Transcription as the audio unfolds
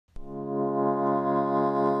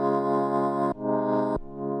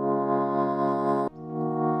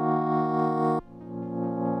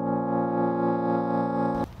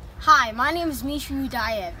my name is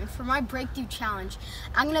Distributive, and for my breakthrough challenge,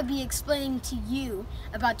 I'm going to be explaining to you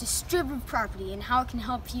about distributive property and how it can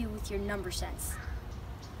help you with your number sense.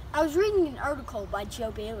 I was reading an article by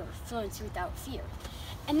Joe Baylor, Fluency Without Fear,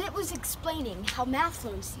 and it was explaining how math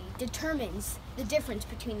fluency determines the difference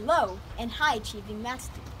between low and high achieving math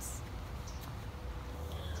students.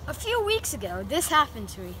 A few weeks ago, this happened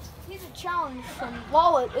to me. Here's a challenge from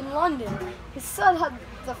Lawlet in London. His son had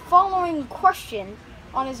the following question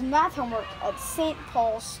on his math homework at St.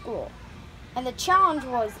 Paul's School. And the challenge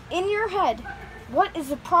was, in your head, what is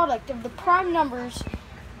the product of the prime numbers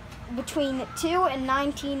between 2 and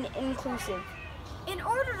 19 inclusive? In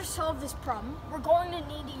order to solve this problem, we're going to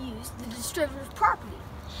need to use the distributive property.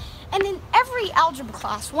 And in every algebra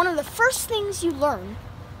class, one of the first things you learn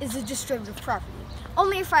is the distributive property.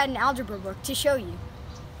 Only if I had an algebra book to show you.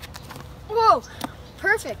 Whoa,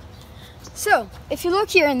 perfect. So, if you look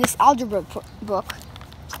here in this algebra book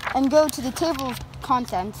and go to the table of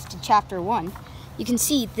contents to chapter 1, you can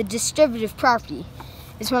see the distributive property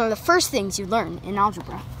is one of the first things you learn in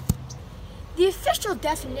algebra. The official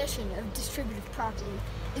definition of distributive property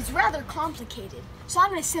is rather complicated, so I'm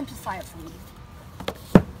going to simplify it for you.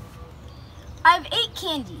 I have 8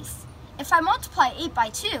 candies. If I multiply 8 by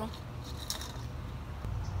 2,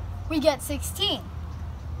 we get 16.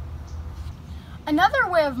 Another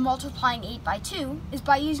way of multiplying 8 by 2 is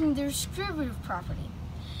by using the distributive property.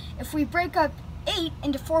 If we break up 8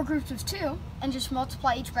 into 4 groups of 2 and just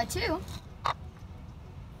multiply each by 2,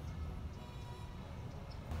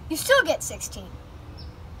 you still get 16.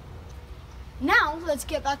 Now let's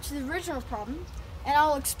get back to the original problem, and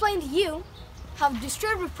I'll explain to you how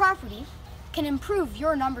distributive property can improve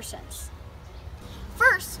your number sense.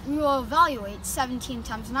 First, we will evaluate 17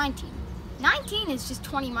 times 19. 19 is just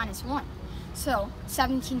 20 minus 1. So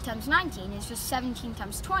 17 times 19 is just 17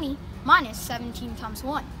 times 20 minus 17 times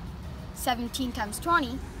 1. 17 times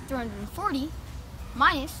 20, 340,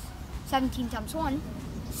 minus 17 times 1,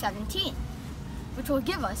 17, which will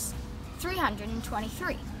give us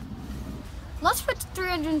 323. Let's put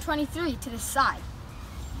 323 to the side.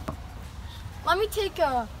 Let me take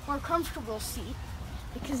a more comfortable seat,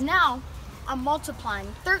 because now I'm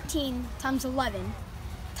multiplying 13 times 11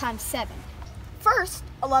 times 7. First,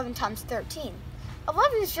 11 times 13.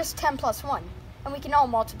 11 is just 10 plus 1, and we can all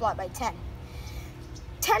multiply by 10.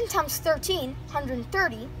 10 times 13,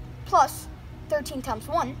 130, plus 13 times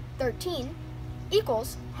 1, 13,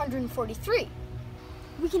 equals 143.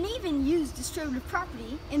 We can even use distributive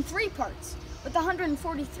property in 3 parts. With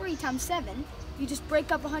 143 times 7, you just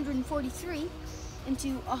break up 143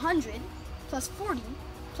 into 100 plus 40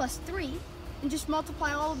 plus 3, and just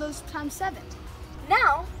multiply all of those times 7.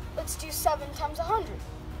 Now, let's do 7 times 100,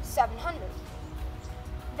 700.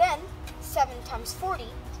 Then, 7 times 40,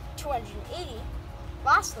 280.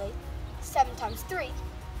 Lastly, 7 times 3,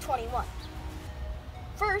 21.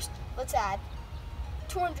 First, let's add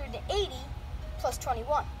 280 plus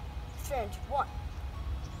 21, 301.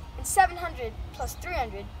 And 700 plus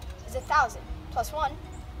 300 is 1,000, plus 1,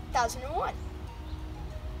 1,001.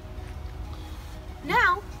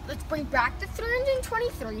 Now, let's bring back the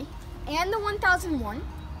 323 and the 1,001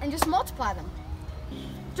 and just multiply them.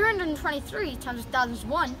 323 times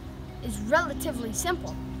 1,001 is relatively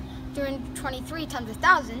simple. 323 times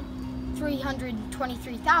 1,000,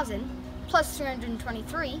 323,000, plus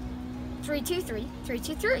 323, 323,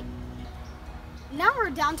 323. Now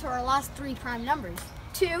we're down to our last 3 prime numbers,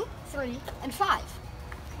 2, 3, and 5.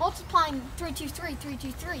 Multiplying 323,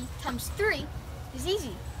 323 times 3 is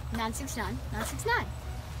easy, 969, 969.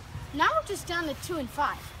 Now we're just down to 2 and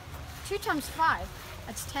 5. 2 times 5,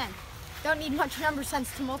 that's 10. Don't need much number sense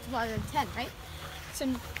to multiply by 10, right? So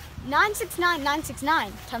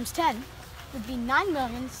 969,969 times 10 would be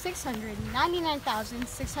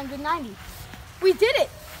 9,699,690. We did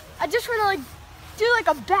it! I just want to do a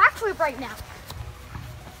backflip right now.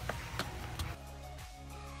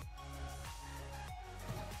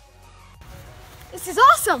 This is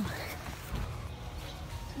awesome!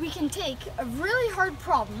 We can take a really hard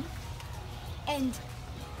problem and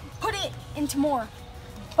put it into more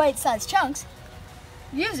bite-sized chunks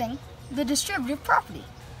using the distributive property.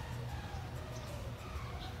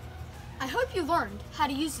 I hope you learned how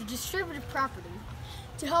to use the distributive property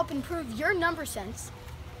to help improve your number sense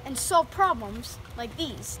and solve problems like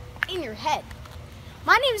these in your head.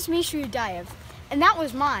 My name is Distributive, and that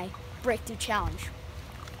was my breakthrough challenge.